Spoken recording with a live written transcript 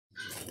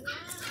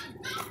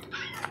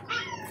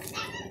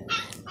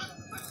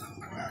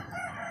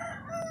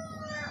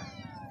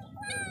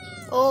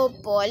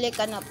Opo,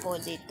 halika na po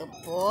dito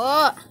po.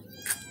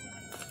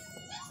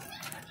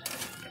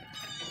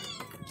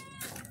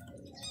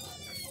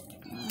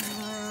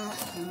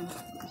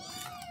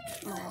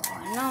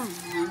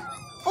 Naman.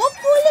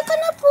 Opo, halika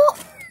na po.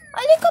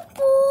 Halika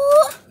po.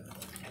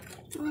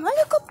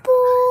 Halika po.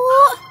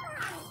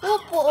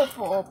 Opo,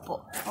 opo, opo.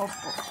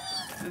 Opo.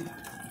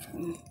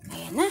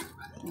 Ayan na.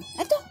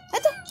 Ito,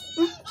 ito.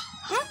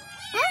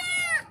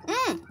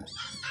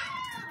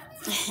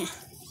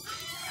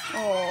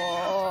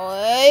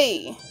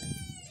 Oy.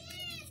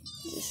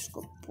 Diyos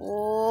ko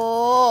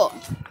po.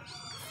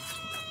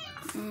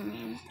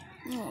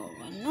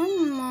 Wala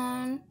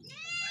naman.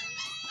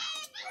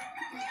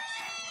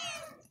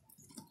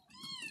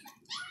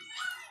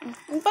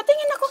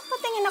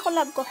 Patingin ako,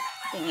 love ko.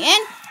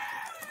 Tingin.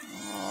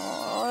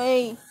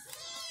 Oy.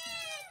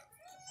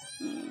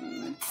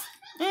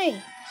 Ay.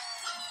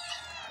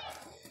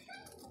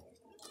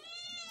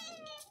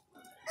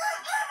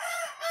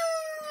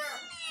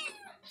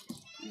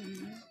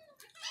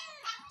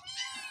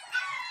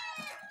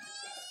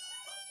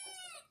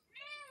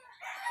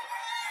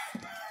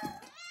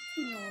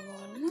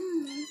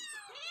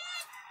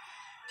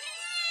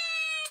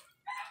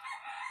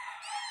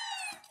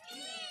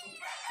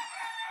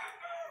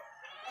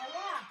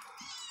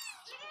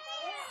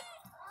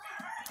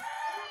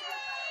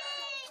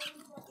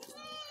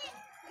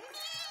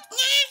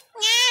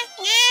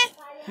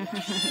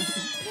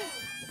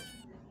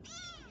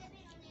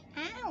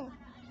 Ow.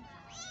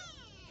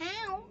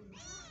 Ow.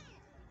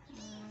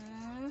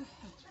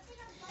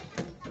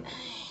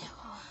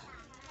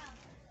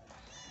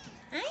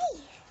 Ay.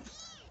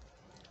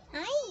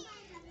 Ay.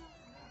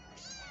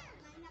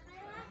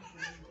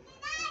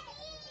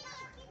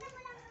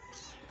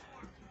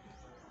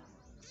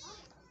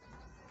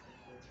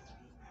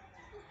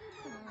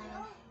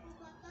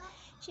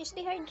 She's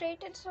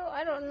dehydrated, so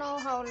I don't know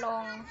how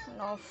long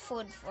no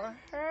food for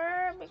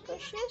her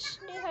because she's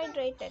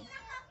dehydrated.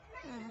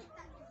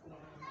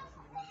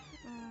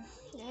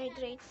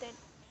 Dehydrated.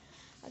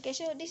 Okay,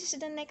 so this is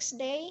the next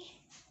day.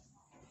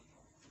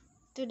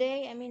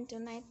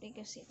 Tonight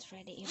because it's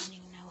Friday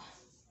evening now.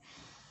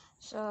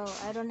 So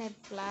I don't have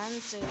plan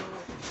to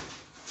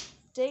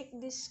take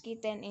this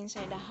kitten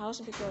inside the house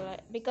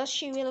because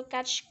she will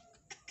catch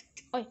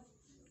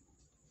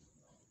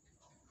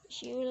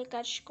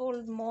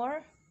cold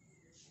more.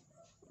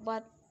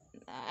 But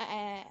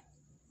I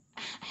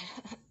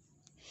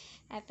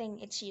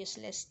think it's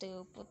useless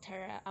to put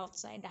her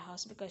outside the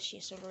house because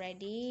she's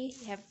already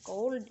have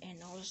cold,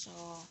 and also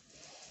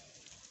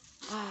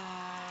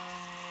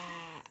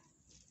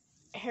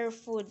her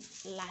food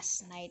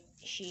last night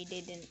she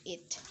didn't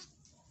eat.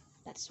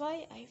 That's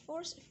why I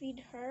force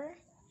feed her,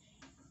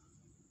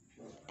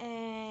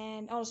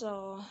 and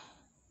also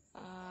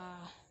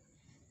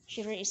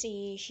she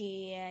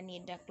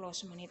need a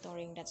close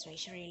monitoring. That's why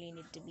she really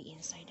need to be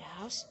inside the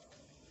house.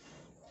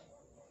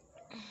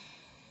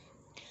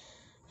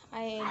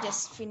 I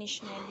just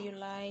finished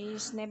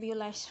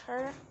nebulize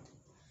her,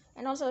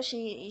 and also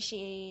she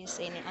is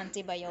in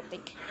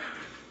antibiotic.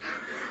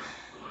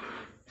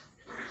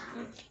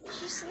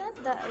 She's not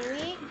that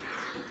weak.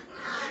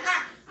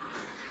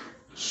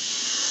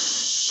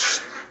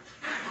 Shh.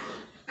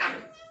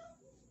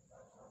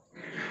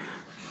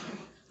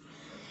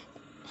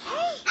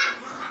 Hey.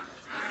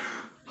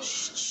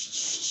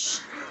 Shh.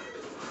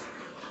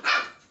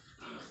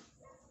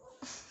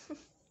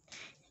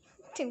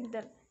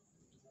 Timdal.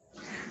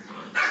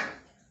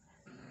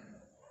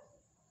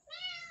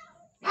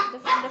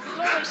 The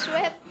floor is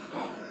wet.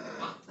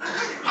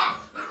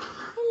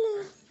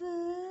 Hello,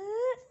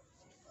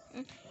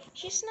 food.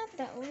 She's not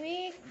that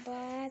weak,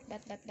 but.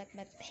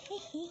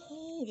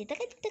 Dito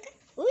ka.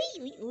 Uy.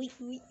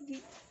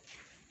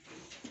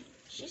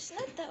 She's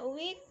not that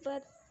weak,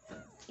 but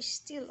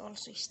still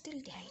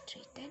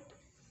dehydrated.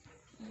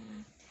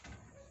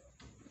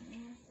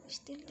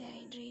 Still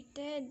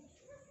dehydrated.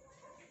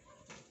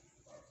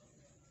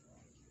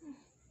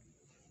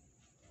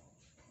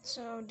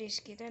 So this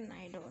kitten,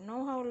 I don't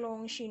know how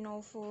long she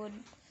no food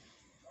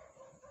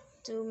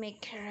to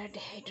make her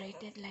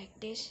dehydrated like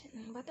this,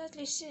 but at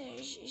least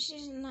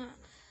she's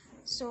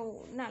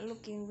not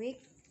looking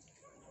weak.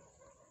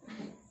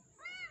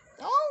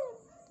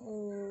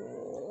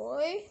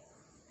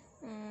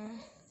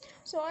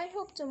 So I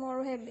hope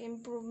tomorrow have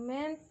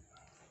improvement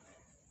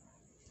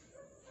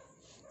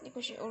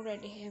because she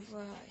already have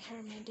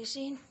her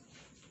medicine,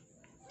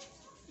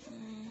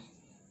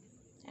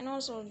 and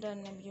also the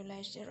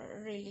nebulizer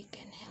really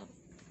can help.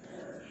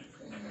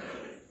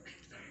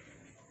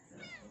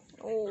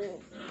 Oh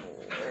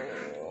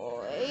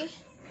boy,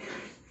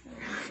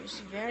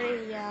 she's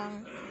very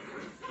young.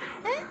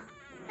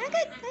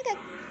 Agad.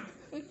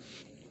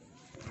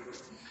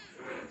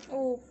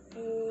 Oh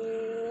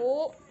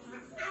boy.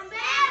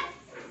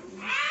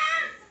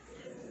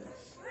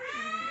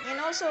 And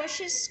also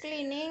she's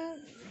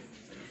cleaning,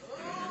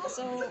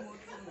 so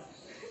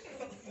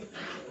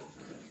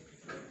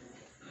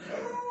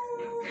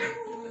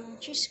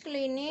she's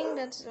cleaning,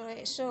 that's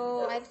why.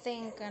 So I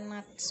think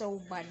not so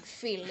bad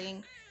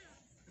feeling.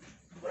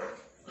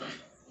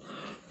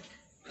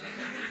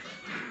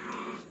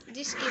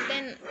 this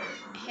kitten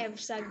have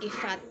saggy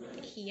fat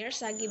here,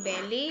 saggy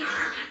belly.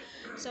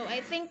 So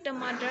I think the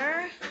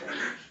mother,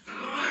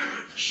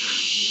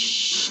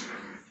 shh,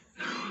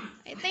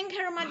 I think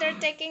her mother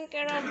taking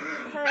care of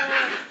her,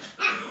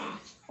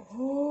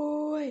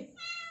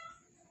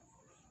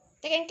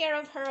 taking care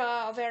of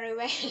her very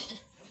well.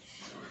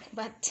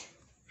 But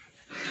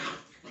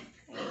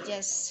I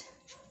just,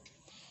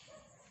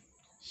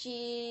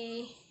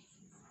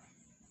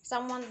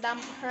 someone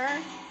dumped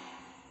her.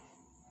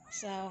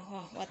 So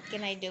what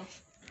can I do?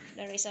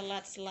 There is a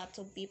lots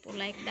of people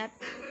like that.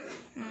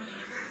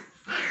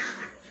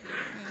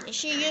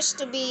 She used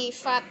to be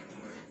fat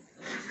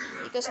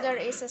because there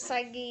is a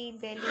saggy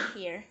belly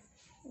here.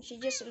 She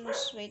just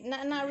lose weight.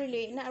 Not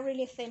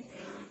really thin,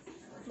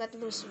 but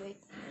lose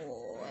weight.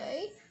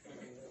 Boy.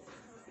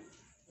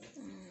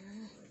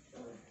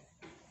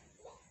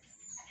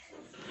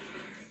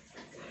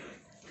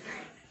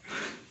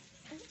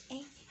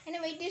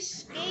 Anyway,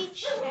 this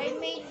cage I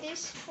made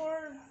this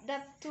for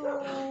that two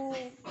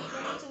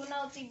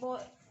naughty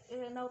boy,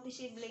 naughty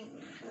sibling.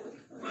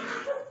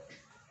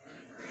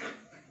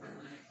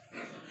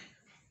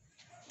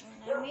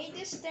 I made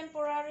this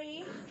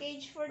temporary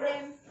cage for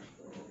them,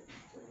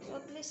 so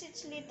at least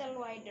it's little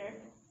wider.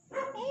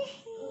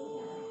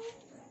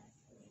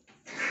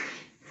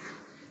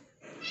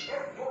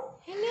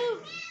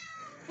 Hello,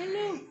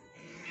 hello,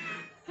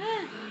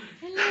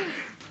 hello.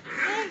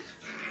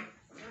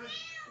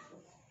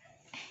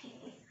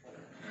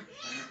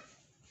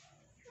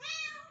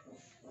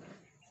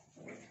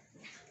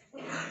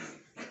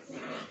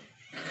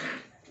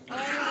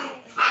 Hi.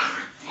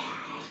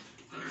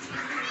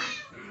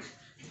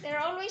 They're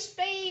always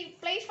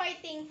play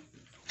fighting.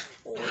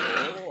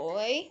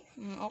 Oy.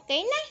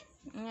 Okay na.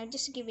 I'm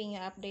just giving you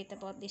an update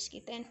about this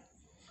kitten.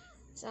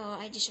 So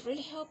I just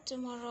really hope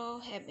tomorrow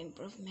have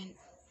improvement.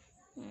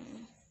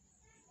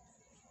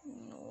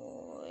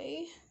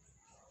 Oy.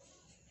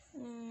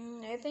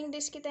 I think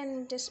this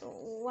kitten just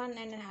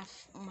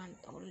 1.5 month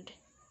old.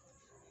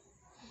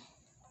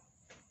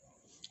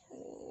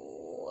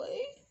 Oy.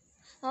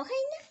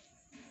 Okay na.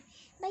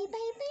 Bye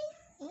bye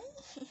bye.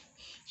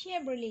 She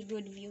have really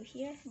good view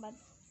here, but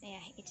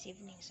yeah, it's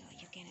evening so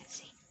you cannot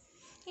see.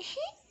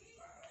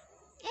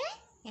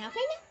 Yeah,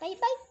 okay na. Bye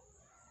bye.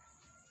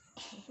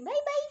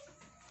 Bye bye.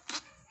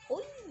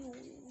 Oy,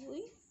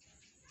 oy.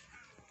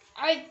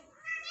 Ay.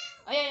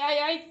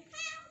 Ay.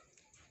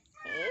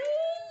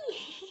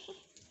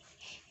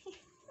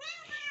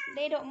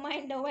 They don't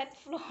mind the wet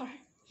floor.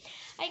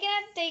 I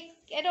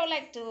don't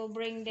like to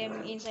bring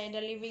them inside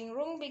the living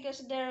room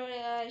because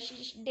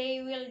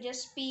they will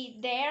just pee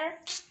there.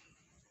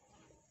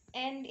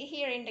 And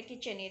here in the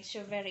kitchen, it's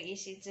very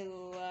easy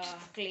to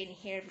clean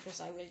here because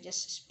I will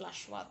just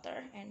splash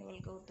water and we'll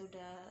go to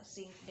the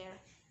sink there,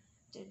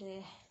 to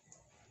the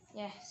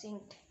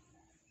sink,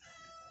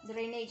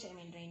 drainage.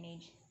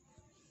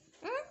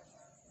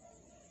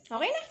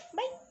 Okay na,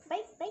 bye.